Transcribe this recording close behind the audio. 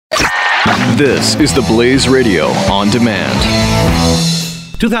This is the Blaze Radio on demand.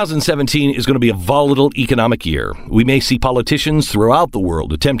 2017 is going to be a volatile economic year. We may see politicians throughout the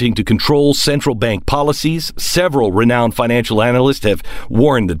world attempting to control central bank policies. Several renowned financial analysts have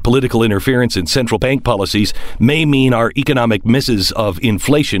warned that political interference in central bank policies may mean our economic misses of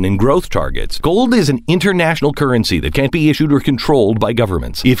inflation and growth targets. Gold is an international currency that can't be issued or controlled by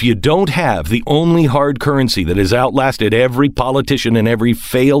governments. If you don't have the only hard currency that has outlasted every politician and every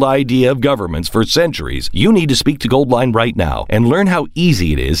failed idea of governments for centuries, you need to speak to Goldline right now and learn how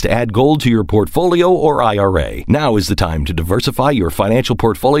easy it is to add gold to your portfolio or IRA. Now is the time to diversify your financial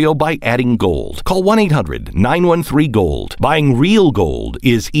portfolio by adding gold. Call 1-800-913-GOLD. Buying real gold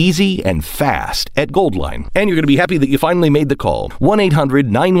is easy and fast at Goldline. And you're going to be happy that you finally made the call.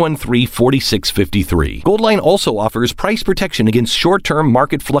 1-800-913-4653. Goldline also offers price protection against short-term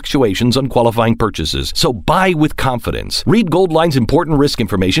market fluctuations on qualifying purchases. So buy with confidence. Read Goldline's important risk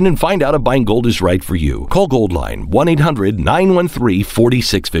information and find out if buying gold is right for you. Call Goldline 1-800-913-4653.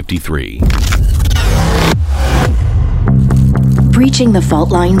 Breaching the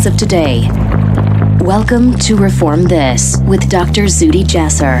fault lines of today. Welcome to Reform This with Dr. Zuhdi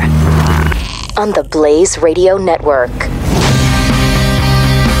Jasser on the Blaze Radio Network.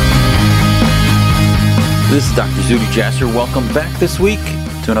 This is Dr. Zuhdi Jasser. Welcome back this week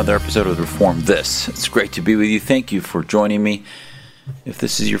to another episode of Reform This. It's great to be with you. Thank you for joining me. If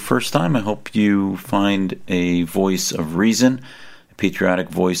this is your first time, I hope you find a voice of reason, a patriotic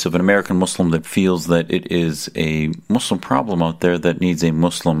voice of an American Muslim that feels that it is a Muslim problem out there that needs a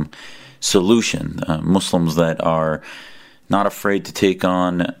Muslim solution. Muslims that are not afraid to take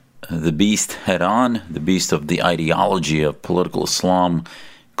on the beast head on, the beast of the ideology of political Islam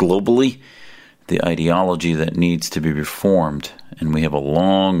globally, the ideology that needs to be reformed. And we have a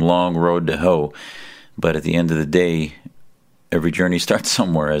long, long road to hoe. But at the end of the day, every journey starts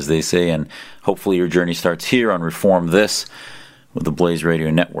somewhere, as they say, and hopefully your journey starts here on Reform This with the Blaze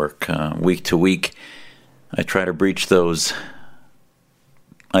Radio Network. Week to week, I try to breach those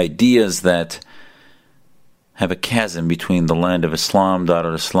ideas that have a chasm between the land of Islam, Dar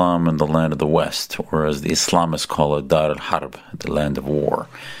al-Islam, and the land of the West, or as the Islamists call it, Dar al-Harb, the land of war.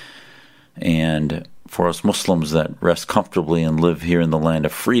 And for us Muslims that rest comfortably and live here in the land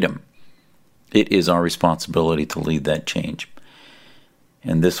of freedom, it is our responsibility to lead that change.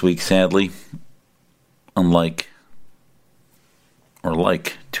 And this week, sadly, like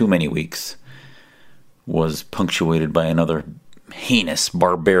too many weeks, was punctuated by another heinous,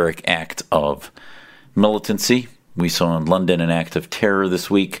 barbaric act of militancy. We saw in London an act of terror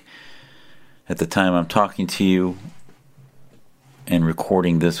this week. At the time I'm talking to you and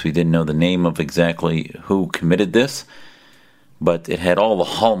recording this, we didn't know the name of exactly who committed this, but it had all the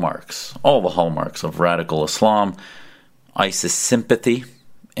hallmarks of radical Islam, ISIS sympathy,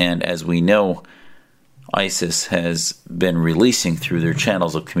 and as we know, ISIS has been releasing through their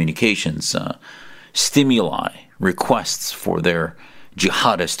channels of communications stimuli, requests for their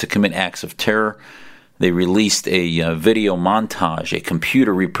jihadists to commit acts of terror. They released a video montage, a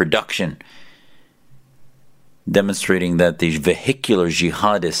computer reproduction, demonstrating that the vehicular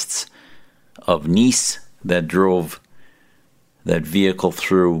jihadists of Nice that drove that vehicle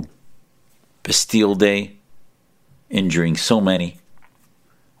through Bastille Day, injuring so many,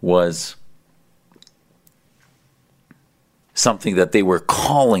 was something that they were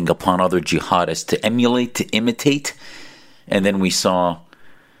calling upon other jihadists to emulate, to imitate. And then we saw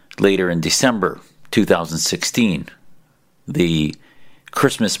later in December 2016 the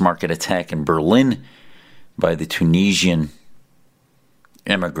Christmas market attack in Berlin by the Tunisian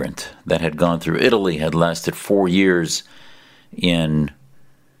immigrant that had gone through Italy, had lasted 4 years in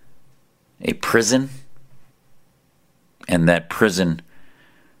a prison, and that prison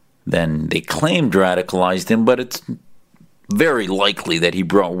then they claimed radicalized him, but it's very likely that he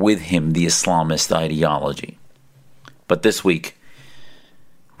brought with him the Islamist ideology. But this week,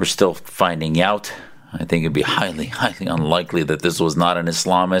 we're still finding out. I think it'd be highly, highly unlikely that this was not an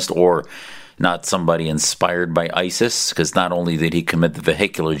Islamist or not somebody inspired by ISIS, because not only did he commit the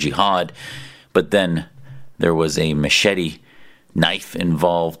vehicular jihad, but then there was a machete knife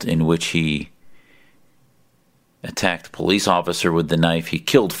involved in which he attacked a police officer with the knife. He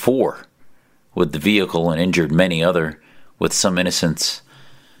killed 4 with the vehicle and injured many other, with some innocents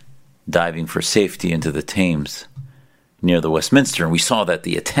diving for safety into the Thames near the Westminster. And we saw that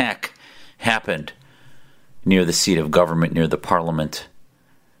the attack happened near the seat of government, near the Parliament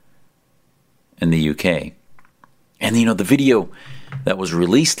in the UK. And the video that was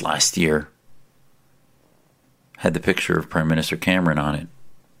released last year had the picture of Prime Minister Cameron on it.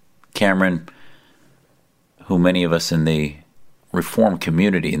 Cameron, who many of us in the reform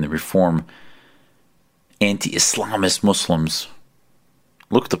community, in the reform anti-Islamist Muslims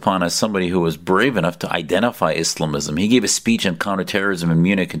looked upon as somebody who was brave enough to identify Islamism. He gave a speech on counterterrorism in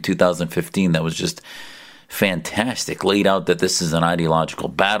Munich in 2015 that was just fantastic. Laid out that this is an ideological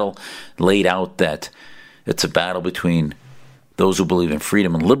battle, laid out that it's a battle between those who believe in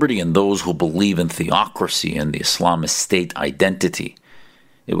freedom and liberty and those who believe in theocracy and the Islamist state identity.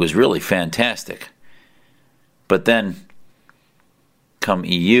 It was really fantastic. But then, come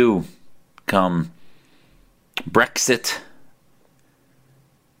EU, come Brexit,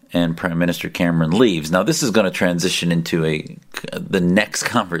 and Prime Minister Cameron leaves. Now, this is going to transition into the next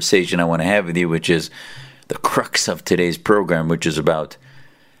conversation I want to have with you, which is the crux of today's program, which is about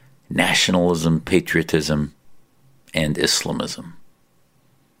nationalism, patriotism, and Islamism.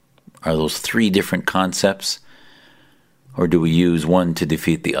 Are those three different concepts, or do we use one to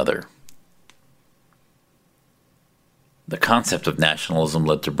defeat the other? The concept of nationalism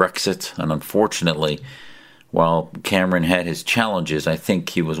led to Brexit, and unfortunately, while Cameron had his challenges, I think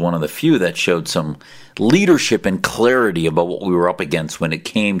he was one of the few that showed some leadership and clarity about what we were up against when it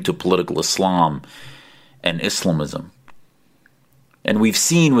came to political Islam and Islamism. And we've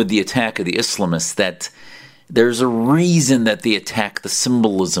seen with the attack of the Islamists that there's a reason that they attack the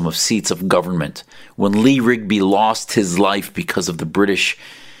symbolism of seats of government. When Lee Rigby lost his life because of the British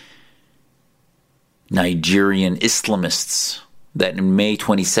Nigerian Islamists that in May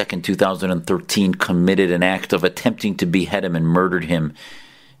 22nd, 2013 committed an act of attempting to behead him and murdered him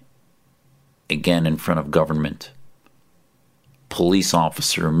again in front of government. Police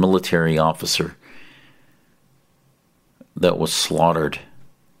officer, military officer that was slaughtered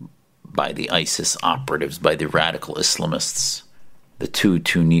by the ISIS operatives, by the radical Islamists, the two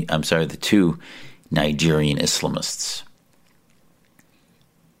Nigerian Islamists.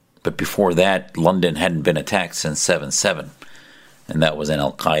 But before that, London hadn't been attacked since 7/7. And that was an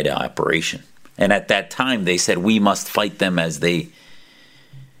Al-Qaeda operation. And at that time, they said, we must fight them as they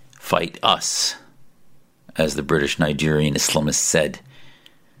fight us, as the British Nigerian Islamists said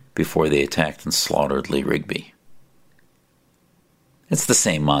before they attacked and slaughtered Lee Rigby. It's the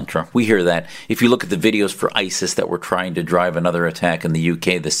same mantra. We hear that. If you look at the videos for ISIS that were trying to drive another attack in the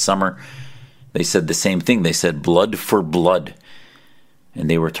UK this summer, they said the same thing. They said blood for blood. And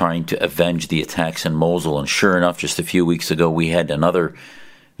they were trying to avenge the attacks in Mosul. And sure enough, just a few weeks ago, we had another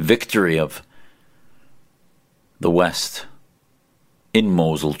victory of the West in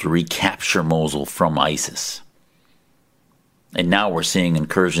Mosul to recapture Mosul from ISIS. And now we're seeing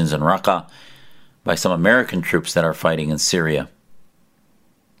incursions in Raqqa by some American troops that are fighting in Syria.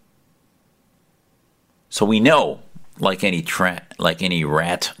 So we know, like any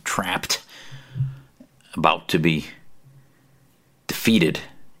rat trapped, about to be defeated,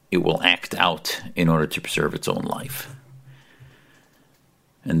 it will act out in order to preserve its own life.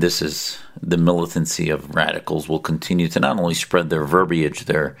 And this is the militancy of radicals will continue to not only spread their verbiage,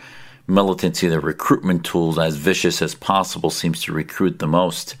 their militancy, their recruitment tools as vicious as possible, seems to recruit the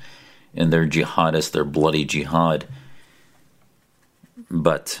most in their jihadists, their bloody jihad.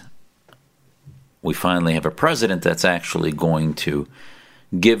 But we finally have a president that's actually going to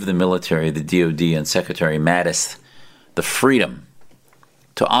give the military, the DOD, and Secretary Mattis the freedom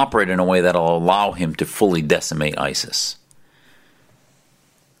to operate in a way that will allow him to fully decimate ISIS.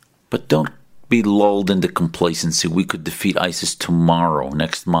 But don't be lulled into complacency. We could defeat ISIS tomorrow,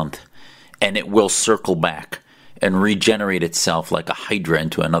 next month, and it will circle back and regenerate itself like a hydra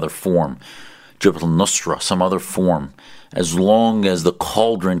into another form, Jabhat al-Nusra, some other form, as long as the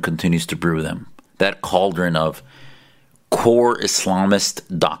cauldron continues to brew them. That cauldron of core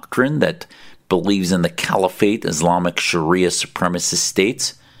Islamist doctrine that believes in the caliphate, Islamic Sharia supremacist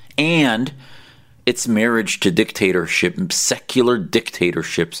states, and its marriage to dictatorship, secular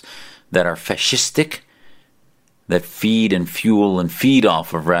dictatorships that are fascistic, that feed and fuel and feed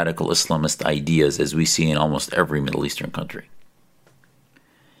off of radical Islamist ideas, as we see in almost every Middle Eastern country.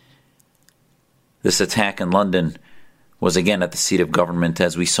 This attack in London was again at the seat of government,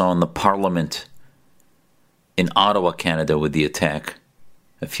 as we saw in the Parliament in Ottawa, Canada, with the attack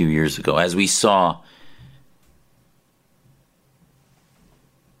a few years ago, as we saw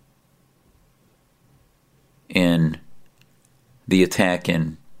in the attack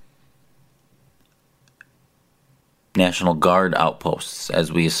in National Guard outposts,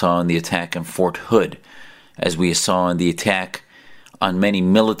 as we saw in the attack in Fort Hood, as we saw in the attack on many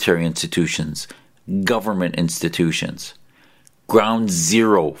military institutions, government institutions. Ground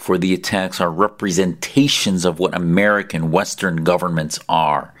zero for the attacks are representations of what American Western governments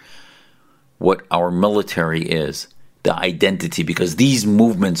are, what our military is, the identity, because these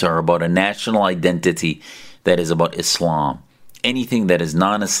movements are about a national identity that is about Islam. anything that is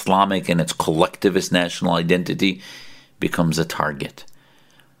non-Islamic and its collectivist national identity becomes a target.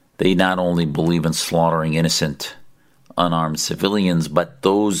 They not only believe in slaughtering innocent, unarmed civilians, but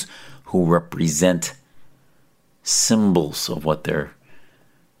those who represent symbols of what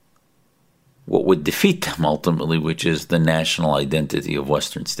would defeat them ultimately, which is the national identity of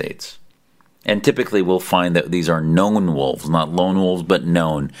Western states. And typically we'll find that these are known wolves, not lone wolves, but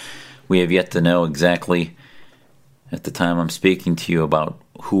known. We have yet to know exactly, at the time I'm speaking to you, about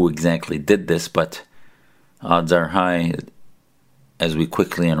who exactly did this, but odds are high, as we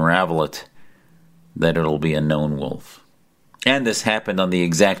quickly unravel it, that it'll be a known wolf. And this happened on the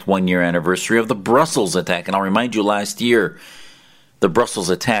exact 1-year anniversary of the Brussels attack. And I'll remind you, last year, the Brussels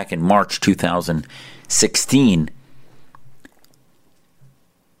attack in March 2016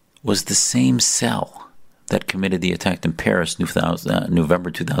 was the same cell that committed the attack in Paris November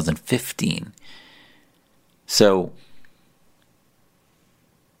 2015. So,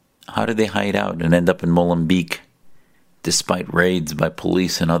 how did they hide out and end up in Molenbeek despite raids by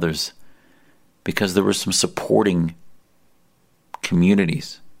police and others? Because there were some supporting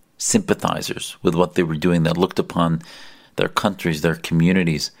communities, sympathizers with what they were doing, that looked upon their countries, their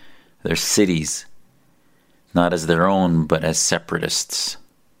communities, their cities, not as their own, but as separatists.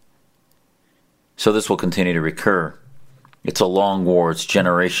 So this will continue to recur. It's a long war. It's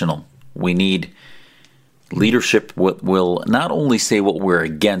generational. We need leadership what will not only say what we're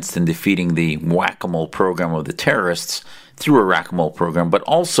against in defeating the whack-a-mole program of the terrorists through a whack-a-mole program, but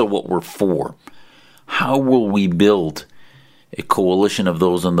also what we're for. How will we build a coalition of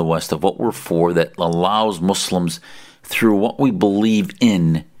those in the West, of what we're for, that allows Muslims, through what we believe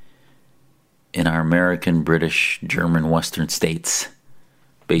in our American, British, German, Western states,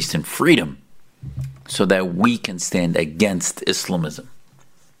 based in freedom, so that we can stand against Islamism.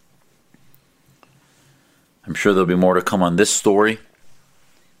 I'm sure there'll be more to come on this story,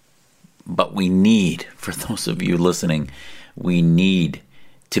 but we need, for those of you listening, we need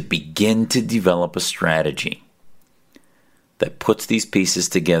to begin to develop a strategy that puts these pieces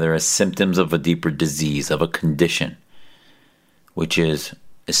together as symptoms of a deeper disease, of a condition, which is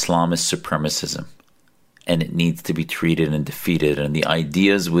Islamist supremacism. And it needs to be treated and defeated. And the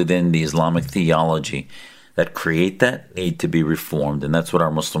ideas within the Islamic theology that create that need to be reformed. And that's what our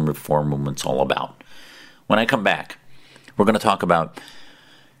Muslim reform movement's all about. When I come back, we're going to talk about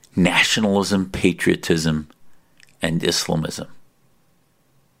nationalism, patriotism, and Islamism,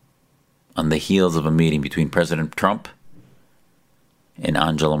 on the heels of a meeting between President Trump and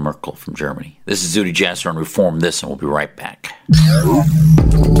Angela Merkel from Germany. This is Zuhdi Jasser on Reform This, and we'll be right back.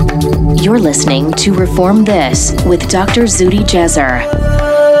 You're listening to Reform This with Dr. Zuhdi Jasser,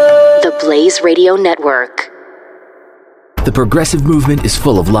 the Blaze Radio Network. The progressive movement is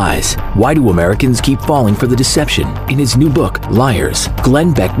full of lies. Why do Americans keep falling for the deception? In his new book, Liars,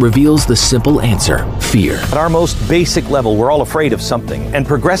 Glenn Beck reveals the simple answer: fear. At our most basic level, we're all afraid of something, and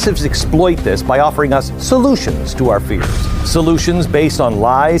progressives exploit this by offering us solutions to our fears. Solutions based on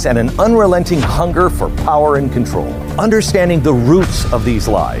lies and an unrelenting hunger for power and control. Understanding the roots of these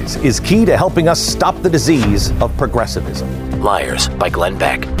lies is key to helping us stop the disease of progressivism. Liars by Glenn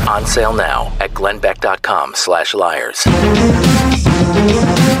Beck. On sale now at glennbeck.com/liars.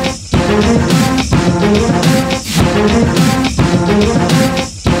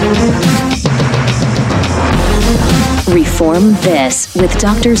 Reform This with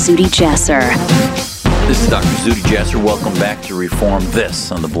Dr. Zuhdi Jasser. This is Dr. Zuhdi Jasser. Welcome back to Reform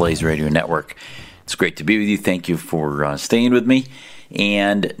This on the Blaze Radio Network. It's great to be with you. Thank you for staying with me.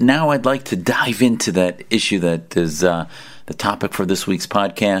 And now I'd like to dive into that issue that is the topic for this week's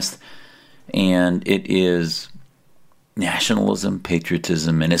podcast. And it is nationalism,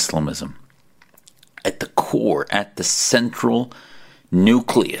 patriotism, and Islamism. At the core, at the central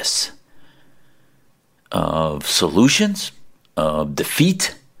nucleus of solutions, of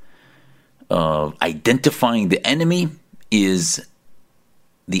defeat, of identifying the enemy, is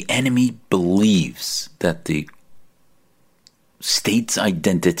the enemy believes that the state's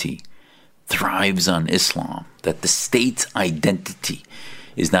identity thrives on Islam, that the state's identity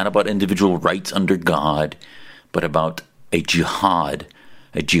is not about individual rights under God, but about a jihad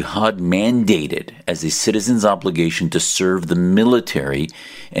mandated as a citizen's obligation to serve the military,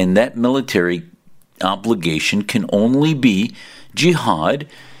 and that military obligation can only be jihad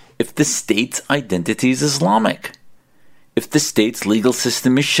if the state's identity is Islamic. If the state's legal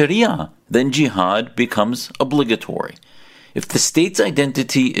system is Sharia, then jihad becomes obligatory. If the state's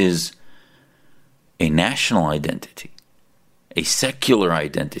identity is a national identity, a secular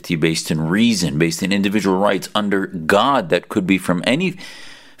identity based in reason, based in individual rights under God that could be from any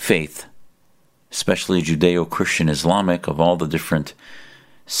faith, especially Judeo-Christian Islamic, of all the different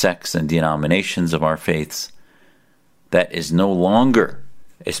sects and denominations of our faiths, that is no longer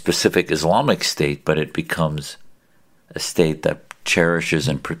a specific Islamic state, but it becomes a state that cherishes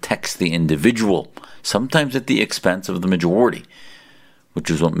and protects the individual, sometimes at the expense of the majority, which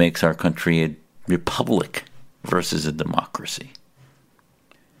is what makes our country a republic versus a democracy.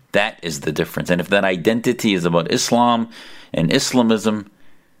 That is the difference. And if that identity is about Islam and Islamism,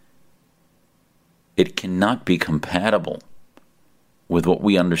 it cannot be compatible with what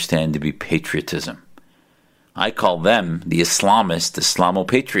we understand to be patriotism. I call them the Islamist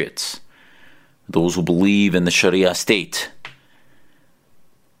Islamopatriots, those who believe in the Sharia state.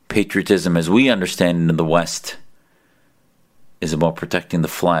 Patriotism, as we understand it in the West, is about protecting the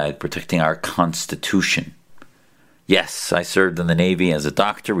flag, protecting our Constitution. Yes, I served in the Navy as a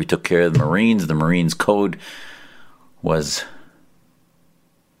doctor. We took care of the Marines. The Marines Code was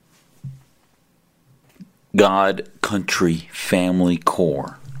God, country, family,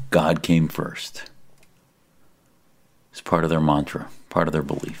 core. God came first. It's part of their mantra, part of their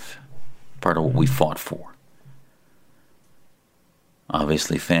belief, part of what we fought for.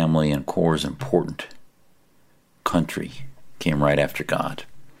 Obviously, family and core is important. Country came right after God.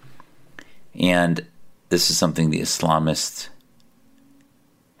 And this is something the Islamists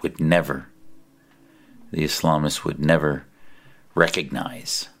would never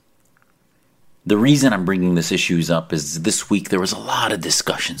recognize. The reason I'm bringing this issues up is this week there was a lot of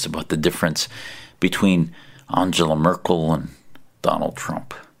discussions about the difference between Angela Merkel and Donald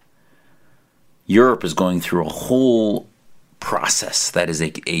Trump. Europe is going through a whole process that is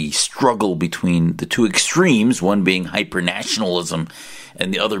a struggle between the two extremes, one being hyper-nationalism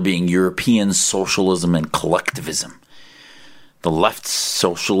and the other being European socialism and collectivism. The left's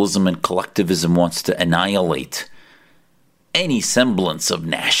socialism and collectivism wants to annihilate any semblance of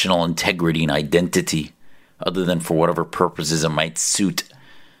national integrity and identity, other than for whatever purposes it might suit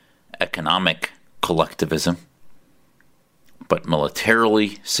economic collectivism. But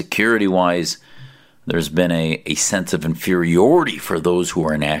militarily, security-wise, there's been a sense of inferiority for those who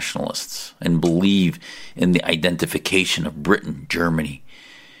are nationalists and believe in the identification of Britain, Germany,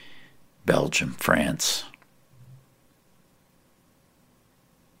 Belgium, France.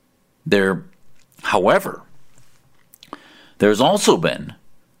 However, there's also been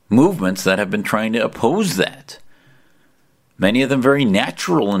movements that have been trying to oppose that. Many of them very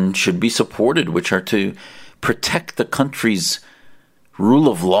natural and should be supported, which are to protect the country's rule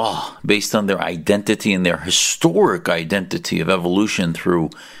of law based on their identity and their historic identity of evolution through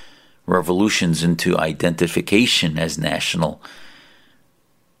revolutions into identification as national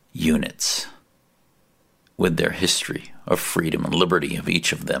units with their history of freedom and liberty of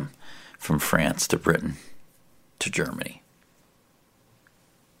each of them, from France to Britain to Germany.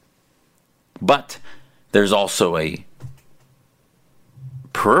 But there's also a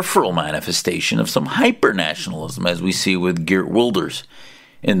peripheral manifestation of some hyper-nationalism, as we see with Geert Wilders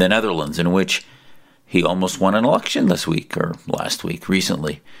in the Netherlands, in which he almost won an election this week, or last week,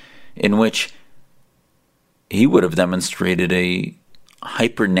 recently, in which he would have demonstrated a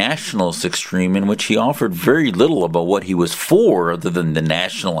hyper-nationalist extreme in which he offered very little about what he was for, other than the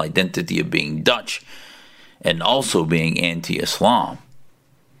national identity of being Dutch and also being anti-Islam.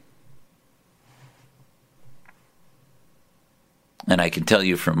 And I can tell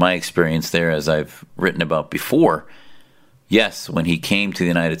you from my experience there, as I've written about before, yes, when he came to the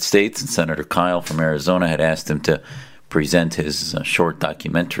United States and Senator Kyle from Arizona had asked him to present his short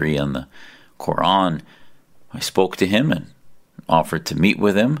documentary on the Quran, I spoke to him and offered to meet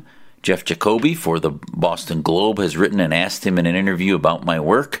with him. Jeff Jacoby for the Boston Globe has written and asked him in an interview about my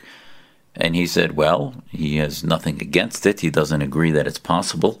work. And he said, well, he has nothing against it. He doesn't agree that it's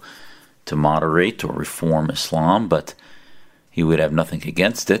possible to moderate or reform Islam, but he would have nothing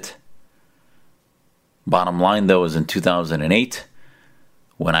against it. Bottom line, though, is in 2008,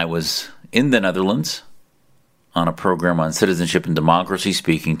 when I was in the Netherlands on a program on citizenship and democracy,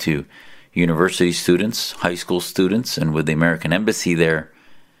 speaking to university students, high school students, and with the American Embassy there,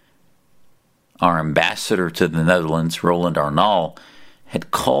 our ambassador to the Netherlands, Roland Arnal,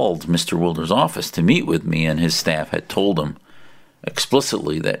 had called Mr. Wilders' office to meet with me, and his staff had told him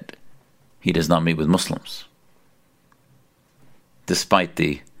explicitly that he does not meet with Muslims, despite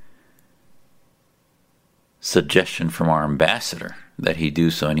the suggestion from our ambassador that he do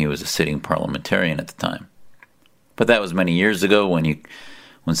so, and he was a sitting parliamentarian at the time. But that was many years ago when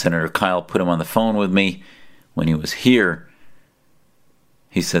Senator Kyle put him on the phone with me when he was here.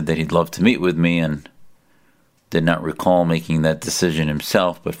 He said that he'd love to meet with me and did not recall making that decision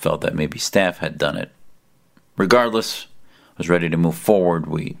himself, but felt that maybe staff had done it. Regardless, I was ready to move forward.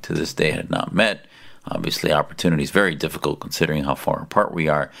 We, to this day, had not met. Obviously, opportunity is very difficult considering how far apart we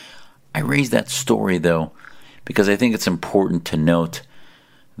are. I raise that story, though, because I think it's important to note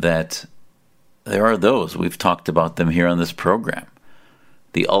that there are those, we've talked about them here on this program,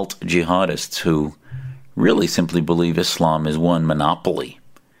 the alt-jihadists who really simply believe Islam is one monopoly.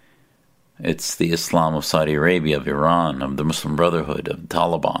 It's the Islam of Saudi Arabia, of Iran, of the Muslim Brotherhood, of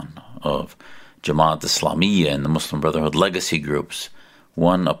Taliban, of Jamaat Islamiyya and the Muslim Brotherhood legacy groups.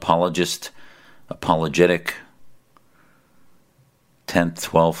 One apologetic 10th,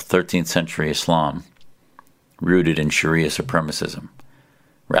 12th, 13th century Islam rooted in Sharia supremacism,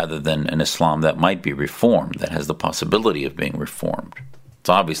 rather than an Islam that might be reformed, that has the possibility of being reformed. It's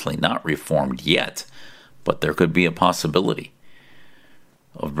obviously not reformed yet, but there could be a possibility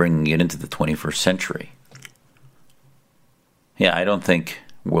of bringing it into the 21st century. Yeah, I don't think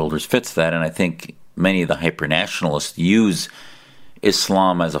Wilders fits that, and I think many of the hyper-nationalists use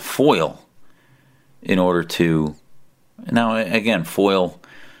Islam as a foil in order to, now again, foil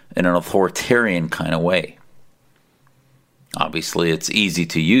in an authoritarian kind of way. Obviously, it's easy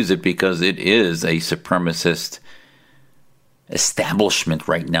to use it because it is a supremacist establishment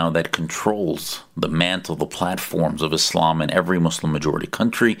right now that controls the mantle, the platforms of Islam in every Muslim majority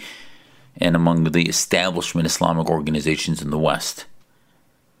country and among the establishment Islamic organizations in the West.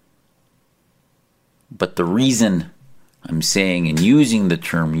 But the reason I'm saying and using the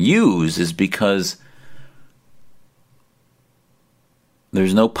term use is because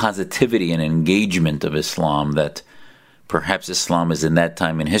there's no positivity and engagement of Islam that perhaps Islam is in that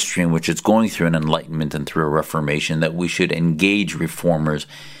time in history in which it's going through an enlightenment and through a reformation, that we should engage reformers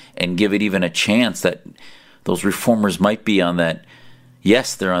and give it even a chance that those reformers might be on that.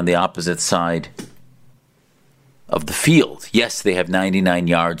 Yes, they're on the opposite side of the field. Yes, they have 99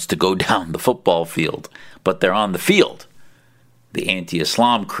 yards to go down the football field, but they're on the field. The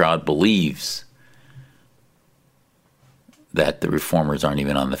anti-Islam crowd believes that the reformers aren't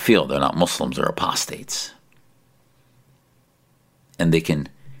even on the field. They're not Muslims, they're apostates. And they can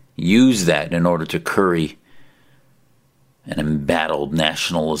use that in order to curry an embattled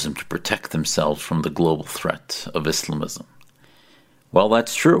nationalism to protect themselves from the global threat of Islamism. Well,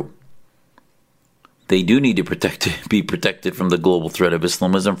 that's true. They do need to be protected from the global threat of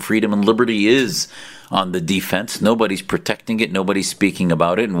Islamism. Freedom and liberty is on the defense. Nobody's protecting it. Nobody's speaking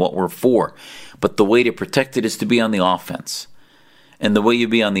about it and what we're for. But the way to protect it is to be on the offense. And the way you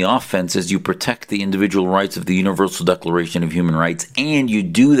be on the offense is you protect the individual rights of the Universal Declaration of Human Rights, and you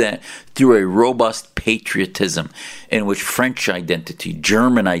do that through a robust patriotism in which French identity,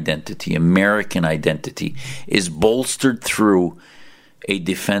 German identity, American identity is bolstered through a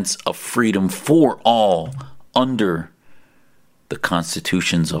defense of freedom for all under the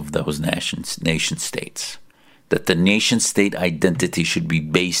constitutions of those nation states. That the nation state identity should be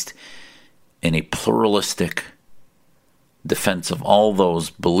based in a pluralistic defense of all those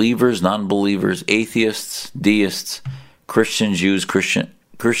believers, non-believers, atheists, deists, Christians,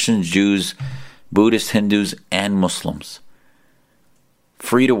 Jews, Buddhists, Hindus, and Muslims.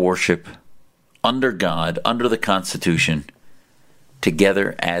 Free to worship under God, under the Constitution,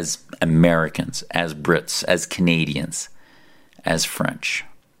 together as Americans, as Brits, as Canadians, as French.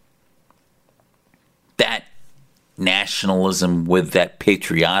 That nationalism with that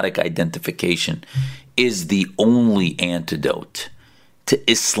patriotic identification is the only antidote to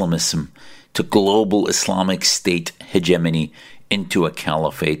Islamism, to global Islamic state hegemony into a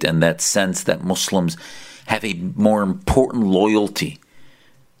caliphate, and that sense that Muslims have a more important loyalty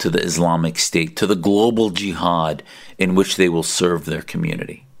to the Islamic State, to the global jihad in which they will serve their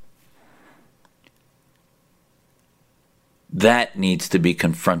community. That needs to be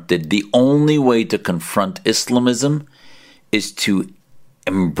confronted. The only way to confront Islamism is to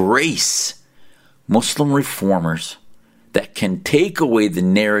embrace Muslim reformers that can take away the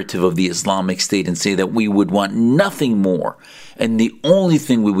narrative of the Islamic State and say that we would want nothing more, and the only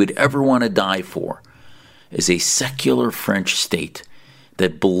thing we would ever want to die for is a secular French state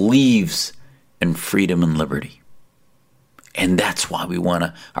that believes in freedom and liberty. And that's why we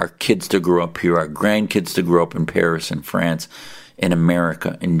want our kids to grow up here, our grandkids to grow up in Paris and France, in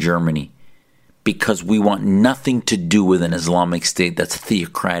America, in Germany, because we want nothing to do with an Islamic state that's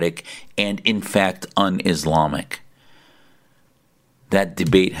theocratic and, in fact, un-Islamic. That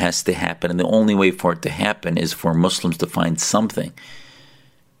debate has to happen, and the only way for it to happen is for Muslims to find something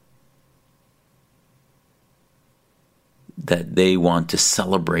that they want to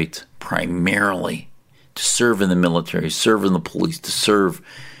celebrate primarily, to serve in the military, serve in the police, to serve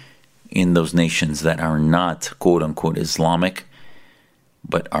in those nations that are not quote-unquote Islamic,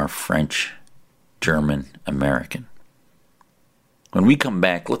 but are French, German, American. When we come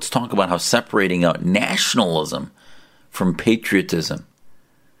back, let's talk about how separating out nationalism from patriotism,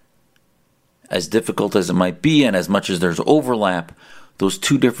 as difficult as it might be and as much as there's overlap, those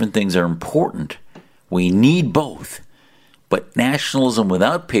two different things are important. We need both. But nationalism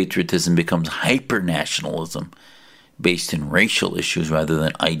without patriotism becomes hyper-nationalism based in racial issues rather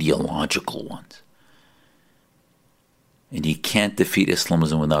than ideological ones. And you can't defeat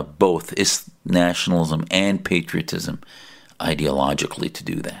Islamism without both nationalism and patriotism ideologically to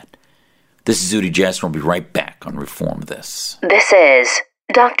do that. This is Zuhdi Jasser. We'll be right back on Reform This. This is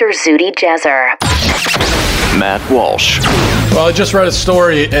Dr. Zuhdi Jasser. Matt Walsh. Well, I just read a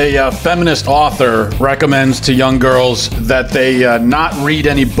story. A feminist author recommends to young girls that they not read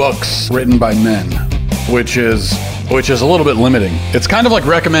any books written by men, which is a little bit limiting. It's kind of like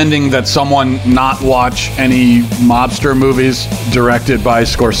recommending that someone not watch any mobster movies directed by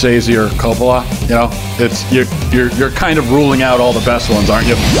Scorsese or Coppola. You know, it's you're kind of ruling out all the best ones, aren't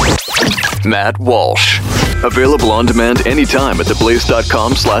you? Matt Walsh. Available on demand anytime at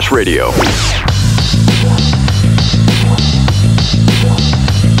theblaze.com/radio.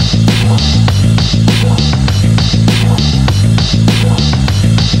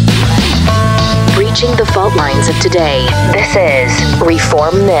 Breaching the fault lines of today. This is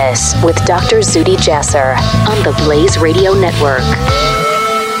Reform This with Dr. Zuhdi Jasser on the Blaze Radio Network.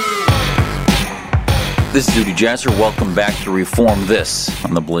 This is Zuhdi Jasser. Welcome back to Reform This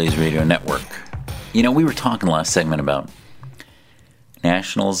on the Blaze Radio Network. You know, we were talking last segment about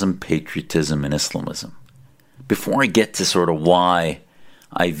nationalism, patriotism, and Islamism. Before I get to sort of why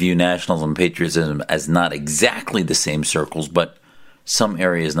I view nationalism and patriotism as not exactly the same circles, but some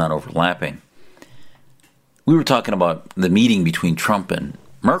areas not overlapping, we were talking about the meeting between Trump and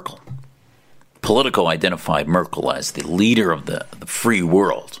Merkel. Politico identified Merkel as the leader of the free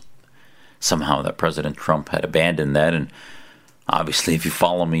world. Somehow that President Trump had abandoned that, and obviously, if you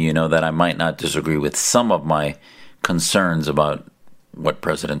follow me, you know that I might not disagree with some of my concerns about what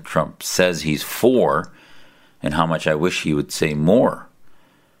President Trump says he's for and how much I wish he would say more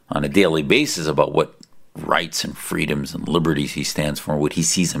on a daily basis about what rights and freedoms and liberties he stands for, what he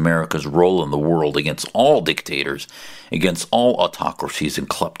sees America's role in the world against all dictators, against all autocracies and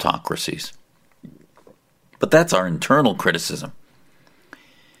kleptocracies. But that's our internal criticism.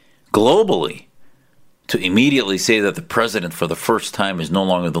 Globally, to immediately say that the president for the first time is no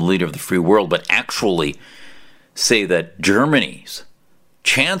longer the leader of the free world, but actually say that Germany's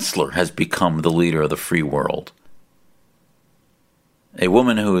chancellor has become the leader of the free world. A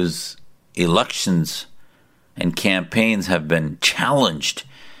woman whose elections and campaigns have been challenged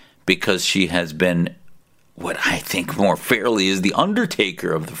because she has been what I think more fairly is the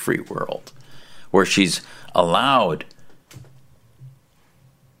undertaker of the free world, where she's allowed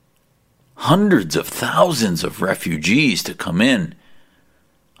hundreds of thousands of refugees to come in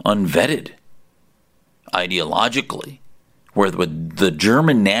unvetted, ideologically, where the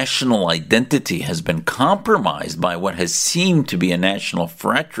German national identity has been compromised by what has seemed to be a national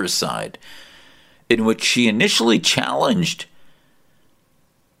fratricide, in which she initially challenged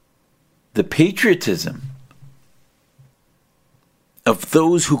the patriotism of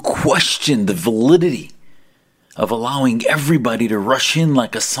those who questioned the validity of allowing everybody to rush in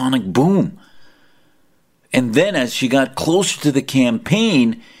like a sonic boom. And then as she got closer to the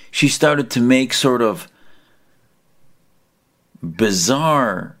campaign, she started to make sort of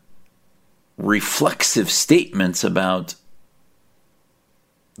bizarre, reflexive statements about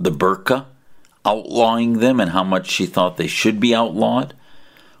the burqa, outlawing them and how much she thought they should be outlawed,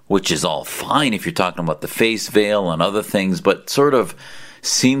 which is all fine if you're talking about the face veil and other things, but sort of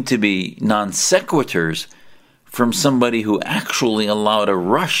seemed to be non sequiturs from somebody who actually allowed a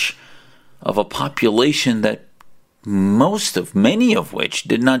rush of a population that many of which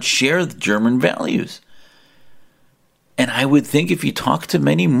did not share the German values. And I would think if you talk to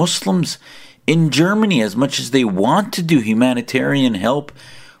many Muslims in Germany, as much as they want to do humanitarian help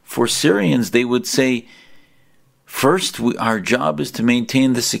for Syrians, they would say, first, our job is to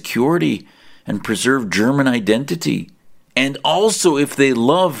maintain the security and preserve German identity. And also, if they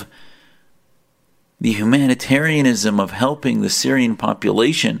love the humanitarianism of helping the Syrian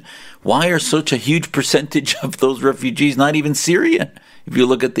population, why are such a huge percentage of those refugees not even Syrian? If you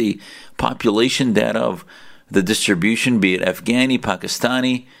look at the population data of the distribution, be it Afghani,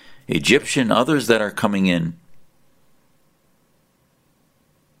 Pakistani, Egyptian, others that are coming in,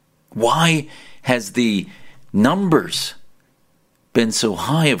 why has the numbers been so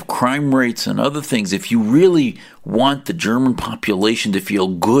high of crime rates and other things? If you really want the German population to feel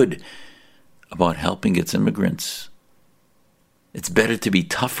good about helping its immigrants, it's better to be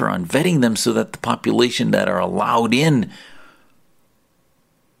tougher on vetting them so that the population that are allowed in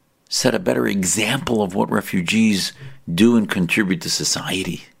set a better example of what refugees do and contribute to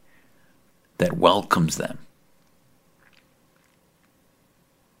society that welcomes them.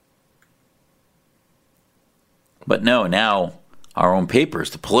 But no, now our own papers,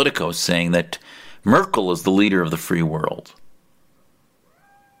 the Politico, is saying that Merkel is the leader of the free world.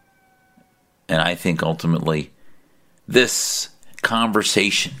 And I think ultimately this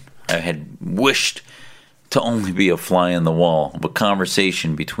conversation, I had wished to only be a fly on the wall, of a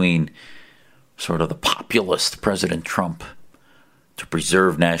conversation between sort of the populist President Trump to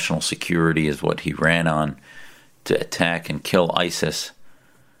preserve national security is what he ran on, to attack and kill ISIS,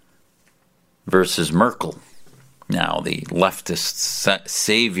 versus Merkel, now the leftist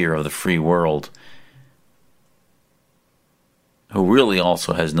savior of the free world, who really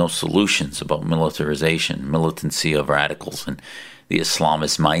also has no solutions about militarization, militancy of radicals, and the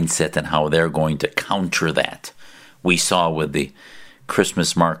Islamist mindset and how they're going to counter that. We saw with the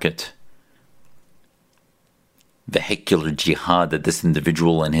Christmas market vehicular jihad that this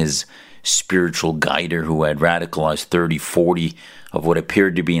individual and his spiritual guider, who had radicalized 30, 40 of what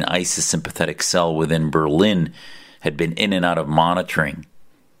appeared to be an ISIS sympathetic cell within Berlin, had been in and out of monitoring.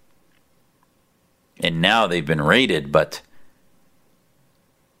 And now they've been raided, but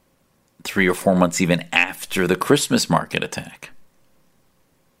 3 or 4 months even after the Christmas market attack.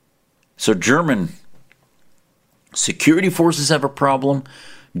 So German security forces have a problem.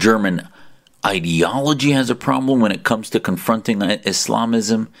 German ideology has a problem when it comes to confronting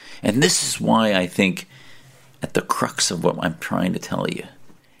Islamism. And this is why I think at the crux of what I'm trying to tell you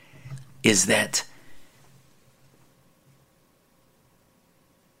is that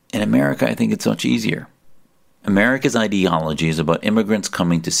in America, I think it's much easier. America's ideology is about immigrants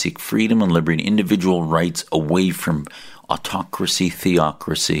coming to seek freedom and liberty and individual rights away from autocracy,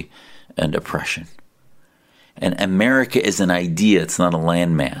 theocracy, and oppression. And America is an idea, it's not a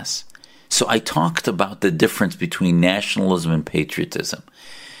landmass. So I talked about the difference between nationalism and patriotism.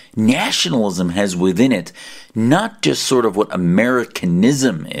 Nationalism has within it not just sort of what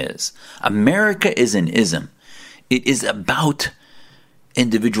Americanism is. America is an ism. It is about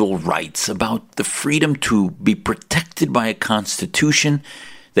individual rights, about the freedom to be protected by a constitution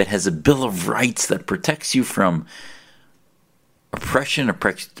that has a Bill of Rights that protects you from oppression,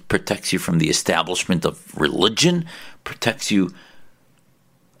 protects you from the establishment of religion, protects you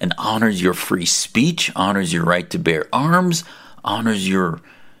and honors your free speech, honors your right to bear arms, honors your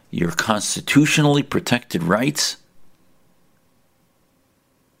constitutionally protected rights.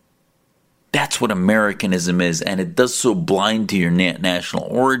 That's what Americanism is, and it does so blind to your national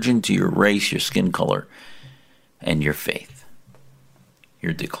origin, to your race, your skin color, and your faith,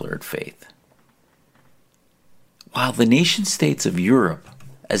 your declared faith. While the nation-states of Europe,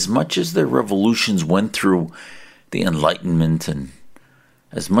 as much as their revolutions went through the Enlightenment and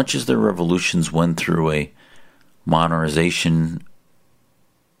as much as their revolutions went through a modernization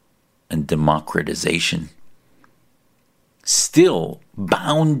and democratization, still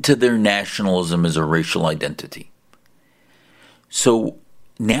bound to their nationalism as a racial identity. So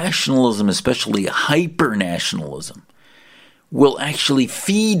nationalism, especially hyper-nationalism, will actually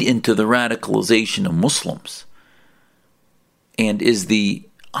feed into the radicalization of Muslims and is the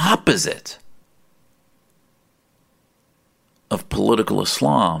opposite of political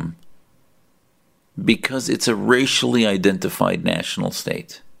Islam because it's a racially identified national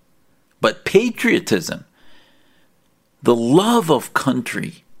state. But patriotism, the love of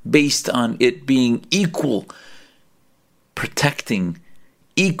country based on it being equally protecting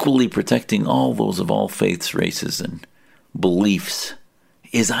all those of all faiths, races, and beliefs,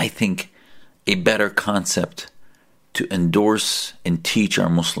 is, I think, a better concept to endorse and teach our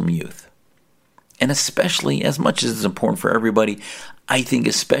Muslim youth. And especially, as much as it's important for everybody, I think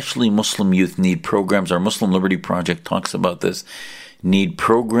especially Muslim youth need programs. Our Muslim Liberty Project talks about this. Need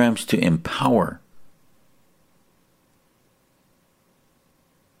programs to empower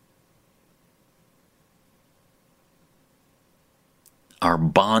our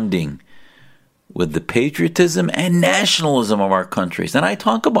bonding with the patriotism and nationalism of our countries. And I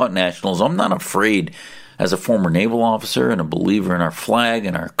talk about nationalism. I'm not afraid, as a former naval officer and a believer in our flag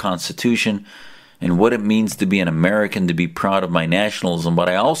and our Constitution and what it means to be an American, to be proud of my nationalism. But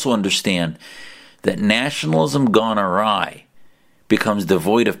I also understand that nationalism gone awry becomes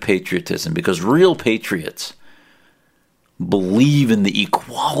devoid of patriotism, because real patriots believe in the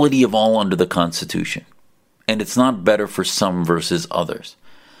equality of all under the Constitution. And it's not better for some versus others.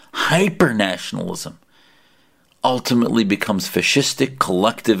 Hyper-nationalism ultimately becomes fascistic,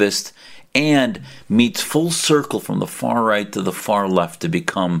 collectivist, and meets full circle from the far right to the far left to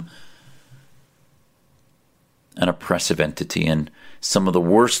become an oppressive entity. And some of the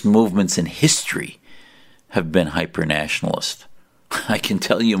worst movements in history have been hyper-nationalist. I can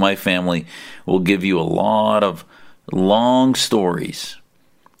tell you my family will give you a lot of long stories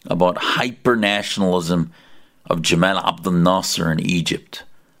about hyper-nationalism of Jamal Abdel Nasser in Egypt,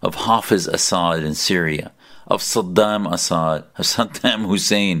 of Hafiz Assad in Syria, of Saddam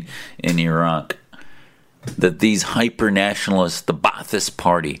Hussein in Iraq. That these hyper-nationalists, the Ba'athist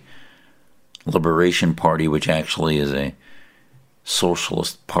Party, Liberation Party, which actually is a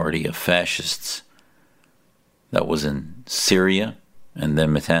socialist party of fascists that was in Syria and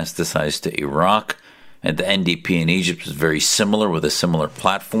then metastasized to Iraq, and the NDP in Egypt was very similar with a similar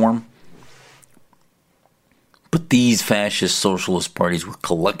platform. But these fascist socialist parties were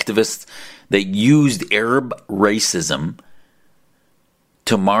collectivists that used Arab racism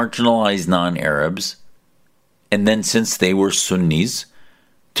to marginalize non-Arabs, and then since they were Sunnis,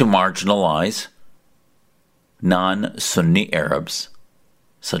 to marginalize non-Sunni Arabs,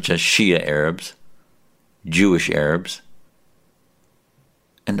 such as Shia Arabs, Jewish Arabs,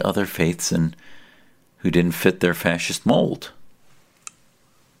 and other faiths who didn't fit their fascist mold.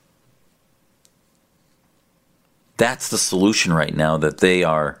 That's the solution right now that they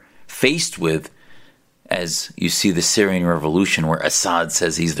are faced with, as you see the Syrian revolution, where Assad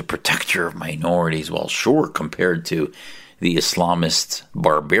says he's the protector of minorities. Well, sure, compared to the Islamist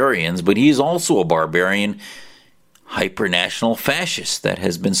barbarians, but he's also a barbarian, hyper-national fascist that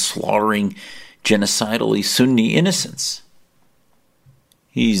has been slaughtering genocidally Sunni innocents.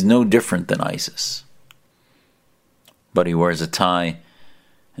 He's no different than ISIS. But he wears a tie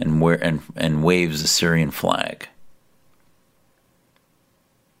and waves a Syrian flag.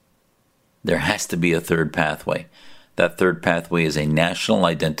 There has to be a third pathway. That third pathway is a national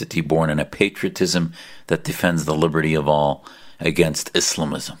identity born in a patriotism that defends the liberty of all against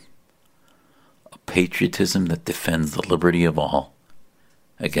Islamism. A patriotism that defends the liberty of all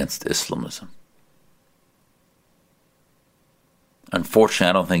against Islamism. Unfortunately,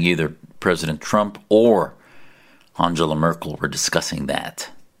 I don't think either President Trump or Angela Merkel were discussing that.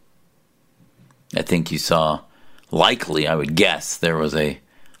 I think you saw, likely, I would guess, there was a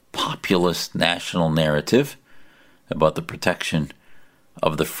populist national narrative about the protection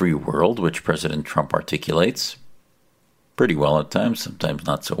of the free world, which President Trump articulates pretty well at times, sometimes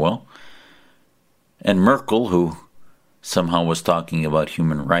not so well. And Merkel, who somehow was talking about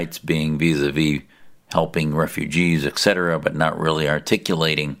human rights being vis-a-vis helping refugees, etc., but not really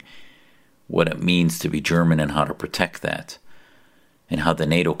articulating what it means to be German and how to protect that, and how the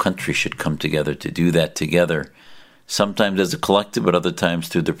NATO countries should come together to do that together, sometimes as a collective, but other times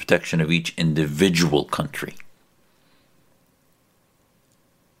through the protection of each individual country.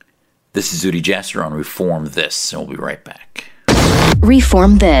 This is Zuhdi Jasser on Reform This, and we'll be right back.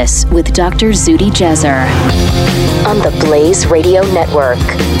 Reform This with Dr. Zuhdi Jasser on the Blaze Radio Network.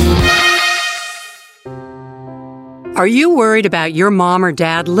 Are you worried about your mom or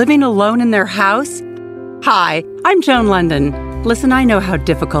dad living alone in their house? Hi, I'm Joan London. Listen, I know how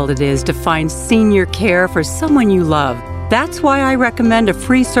difficult it is to find senior care for someone you love. That's why I recommend a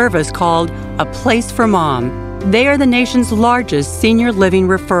free service called A Place for Mom. They are the nation's largest senior living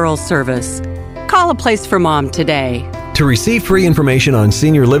referral service. Call A Place for Mom today. To receive free information on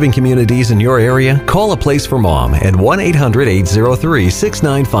senior living communities in your area, call A Place for Mom at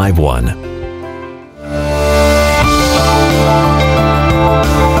 1-800-803-6951.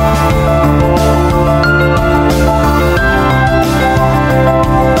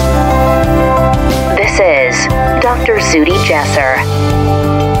 Dr. Zuhdi Jasser.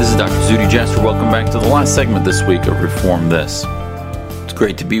 This is Dr. Zuhdi Jasser. Welcome back to the last segment this week of Reform This. It's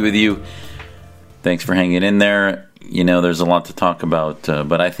great to be with you. Thanks for hanging in there. You know, there's a lot to talk about,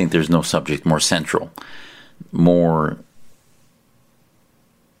 but I think there's no subject more central, more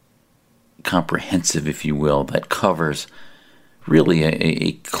comprehensive, if you will, that covers really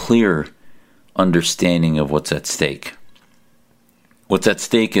a clear understanding of what's at stake. What's at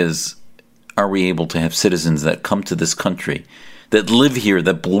stake is, are we able to have citizens that come to this country, that live here,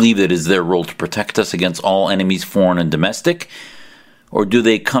 that believe it is their role to protect us against all enemies, foreign and domestic? Or do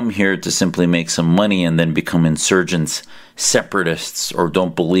they come here to simply make some money and then become insurgents, separatists, or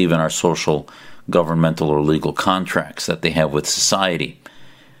don't believe in our social, governmental, or legal contracts that they have with society?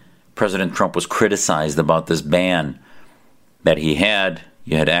 President Trump was criticized about this ban that he had.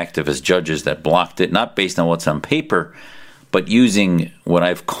 You had activist judges that blocked it, not based on what's on paper, but using what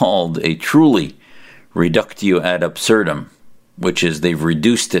I've called a truly reductio ad absurdum, which is they've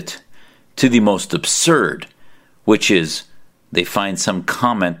reduced it to the most absurd, which is they find some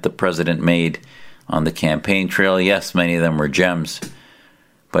comment the president made on the campaign trail. Yes, many of them were gems,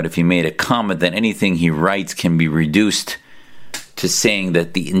 but if he made a comment, then anything he writes can be reduced to saying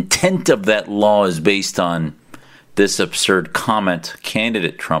that the intent of that law is based on this absurd comment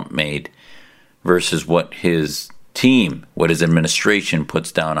candidate Trump made versus what his team, what his administration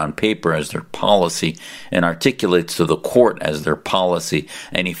puts down on paper as their policy and articulates to the court as their policy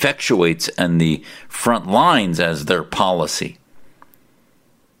and effectuates on the front lines as their policy.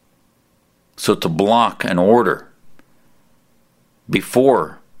 So to block an order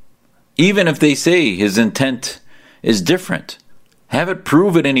before, even if they say his intent is different, have it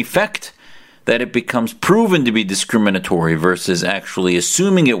prove it in effect that it becomes proven to be discriminatory versus actually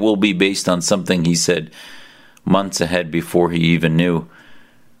assuming it will be based on something he said months ahead before he even knew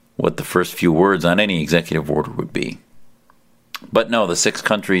what the first few words on any executive order would be. But no, the 6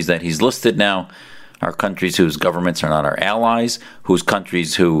 countries that he's listed now are countries whose governments are not our allies, whose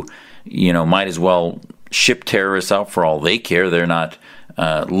countries who, might as well ship terrorists out for all they care. They're not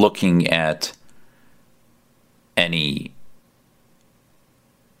looking at any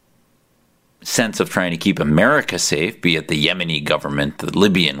sense of trying to keep America safe, be it the Yemeni government, the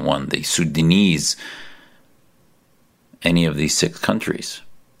Libyan one, the Sudanese, any of these 6 countries.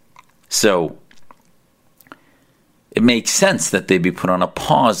 So it makes sense that they be put on a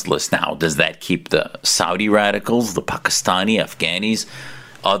pause list. Now, does that keep the Saudi radicals, the Pakistani, Afghanis,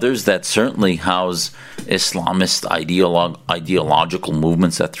 others that certainly house Islamist ideological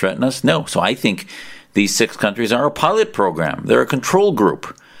movements that threaten us? No. So I think these 6 countries are a pilot program. They're a control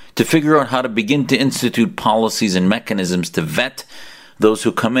group to figure out how to begin to institute policies and mechanisms to vet those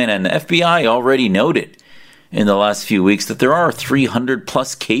who come in. And the FBI already noted in the last few weeks that there are 300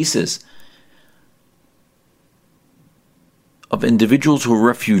 plus cases of individuals who are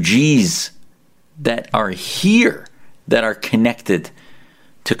refugees that are here that are connected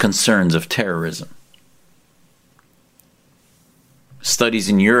to concerns of terrorism. Studies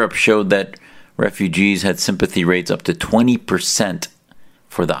in Europe showed that refugees had sympathy rates up to 20%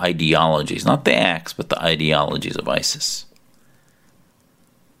 for the ideologies, not the acts, but the ideologies of ISIS.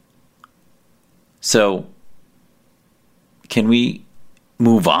 So, can we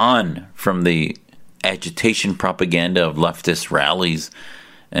move on from the agitation propaganda of leftist rallies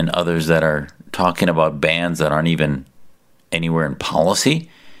and others that are talking about bans that aren't even anywhere in policy?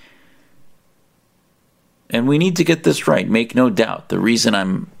 And we need to get this right, make no doubt. The reason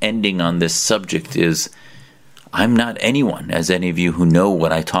I'm ending on this subject is I'm not anyone, as any of you who know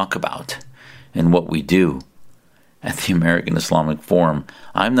what I talk about and what we do at the American Islamic Forum.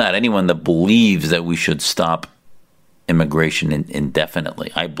 I'm not anyone that believes that we should stop immigration indefinitely.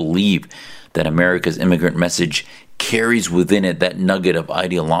 I believe that America's immigrant message carries within it that nugget of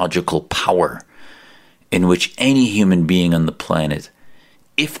ideological power in which any human being on the planet,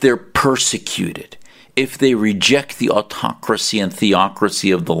 if they're persecuted, if they reject the autocracy and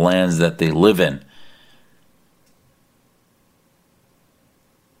theocracy of the lands that they live in,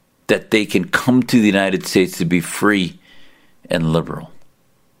 that they can come to the United States to be free and liberal,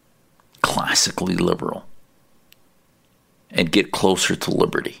 classically liberal, and get closer to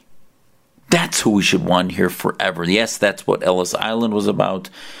liberty. That's who we should want here forever. Yes, that's what Ellis Island was about.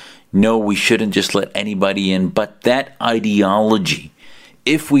 No, we shouldn't just let anybody in. But that ideology,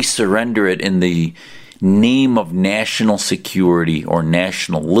 if we surrender it in the name of national security or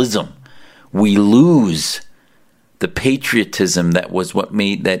nationalism, we lose the patriotism that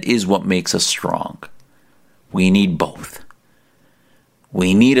is what makes us strong. We need both.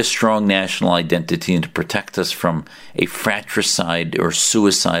 We need a strong national identity and to protect us from a fratricide or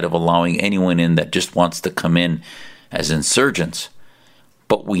suicide of allowing anyone in that just wants to come in as insurgents.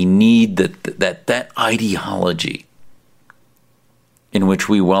 But we need that ideology in which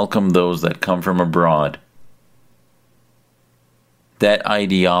we welcome those that come from abroad. That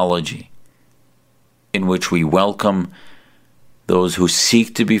ideology in which we welcome those who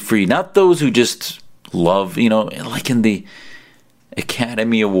seek to be free, not those who just love, like in the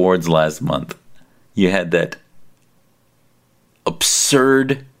Academy Awards last month, you had that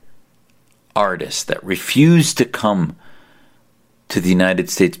absurd artist that refused to come to the United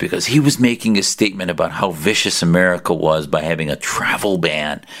States because he was making a statement about how vicious America was by having a travel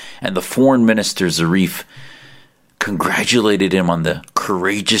ban, and the foreign minister Zarif congratulated him on the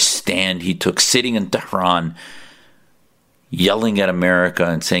courageous stand he took sitting in Tehran, yelling at America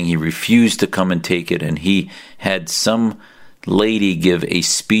and saying he refused to come and take it. And he had some lady give a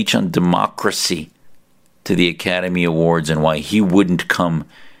speech on democracy to the Academy Awards and why he wouldn't come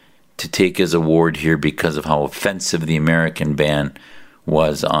to take his award here because of how offensive the American ban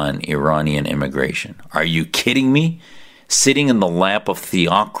was on Iranian immigration. Are you kidding me? Sitting in the lap of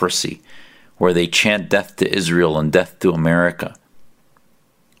theocracy, where they chant death to Israel and death to America.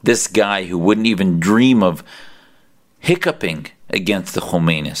 This guy who wouldn't even dream of hiccuping against the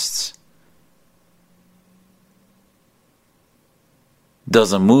Khomeinists,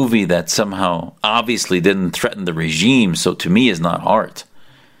 does a movie that somehow obviously didn't threaten the regime, so to me is not art.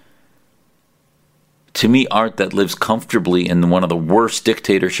 To me, art that lives comfortably in one of the worst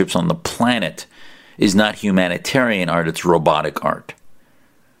dictatorships on the planet is not humanitarian art, it's robotic art.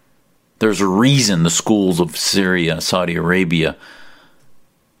 There's a reason the schools of Syria, Saudi Arabia,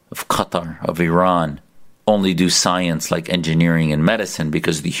 of Qatar, of Iran, only do science like engineering and medicine,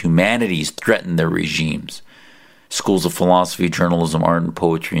 because the humanities threaten their regimes. Schools of philosophy, journalism, art, and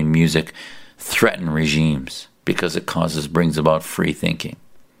poetry and music threaten regimes because it brings about free thinking.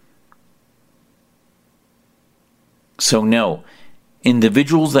 So no,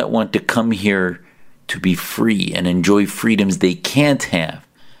 individuals that want to come here to be free and enjoy freedoms they can't have,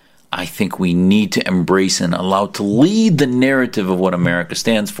 I think we need to embrace and allow to lead the narrative of what America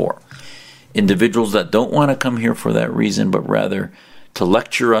stands for. Individuals that don't want to come here for that reason, but rather to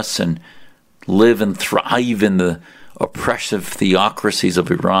lecture us and live and thrive in the oppressive theocracies of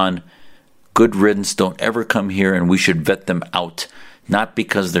Iran, good riddance, don't ever come here, and we should vet them out. Not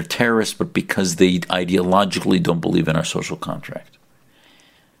because they're terrorists, but because they ideologically don't believe in our social contract.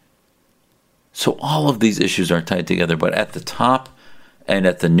 So all of these issues are tied together, but at the top and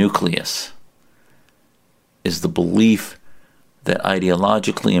at the nucleus is the belief that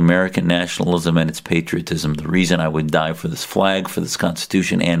ideologically American nationalism and its patriotism, the reason I would die for this flag, for this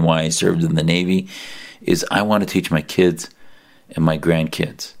Constitution, and why I served in the Navy, is I want to teach my kids and my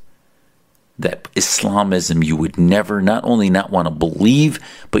grandkids that Islamism you would never, not only not want to believe,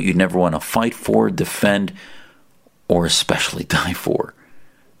 but you'd never want to fight for, defend, or especially die for.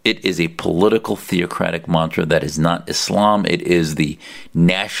 It is a political theocratic mantra that is not Islam. It is the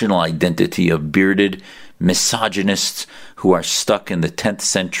national identity of bearded misogynists who are stuck in the 10th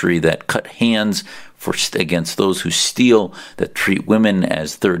century, that cut hands against those who steal, that treat women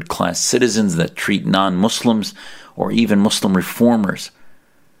as third-class citizens, that treat non-Muslims or even Muslim reformers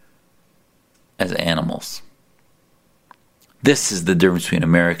as animals. This is the difference between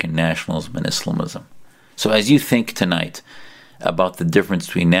American nationalism and Islamism. So as you think tonight about the difference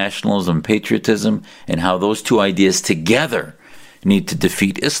between nationalism and patriotism and how those two ideas together need to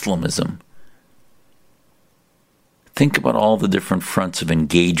defeat Islamism, think about all the different fronts of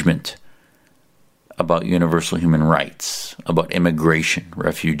engagement about universal human rights, about immigration,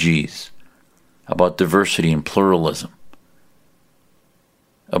 refugees, about diversity and pluralism,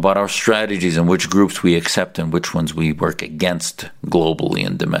 about our strategies and which groups we accept and which ones we work against globally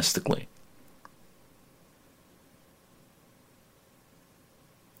and domestically.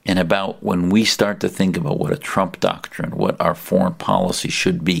 And about when we start to think about what a Trump doctrine, what our foreign policy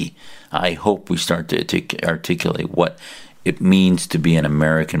should be, I hope we start to articulate what it means to be an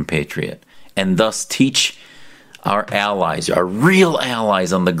American patriot, and thus teach our allies, our real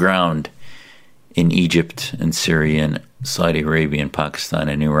allies on the ground in Egypt and Syria and Saudi Arabia and Pakistan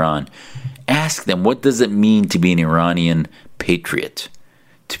and Iran. Ask them, what does it mean to be an Iranian patriot,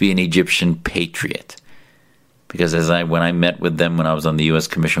 to be an Egyptian patriot? Because when I met with them when I was on the U.S.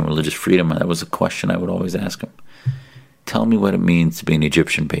 Commission on Religious Freedom, that was a question I would always ask them. Tell me what it means to be an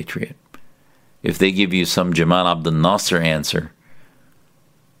Egyptian patriot. If they give you some Jamal Abdel Nasser answer,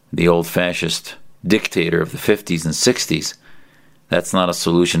 the old fascist dictator of the 50s and 60s, that's not a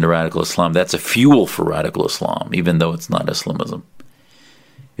solution to radical Islam. That's a fuel for radical Islam, even though it's not Islamism.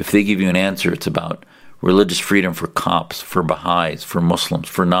 If they give you an answer, it's about religious freedom for Copts, for Baha'is, for Muslims,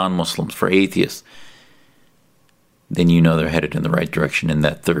 for non-Muslims, for atheists, then you know they're headed in the right direction in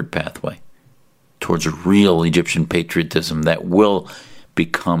that third pathway towards a real Egyptian patriotism that will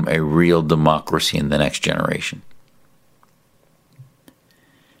become a real democracy in the next generation.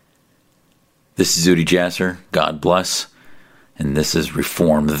 This is Zuhdi Jasser. God bless. And this is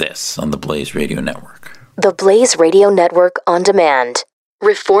Reform This on the Blaze Radio Network. The Blaze Radio Network on demand.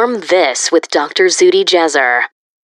 Reform This with Dr. Zuhdi Jasser.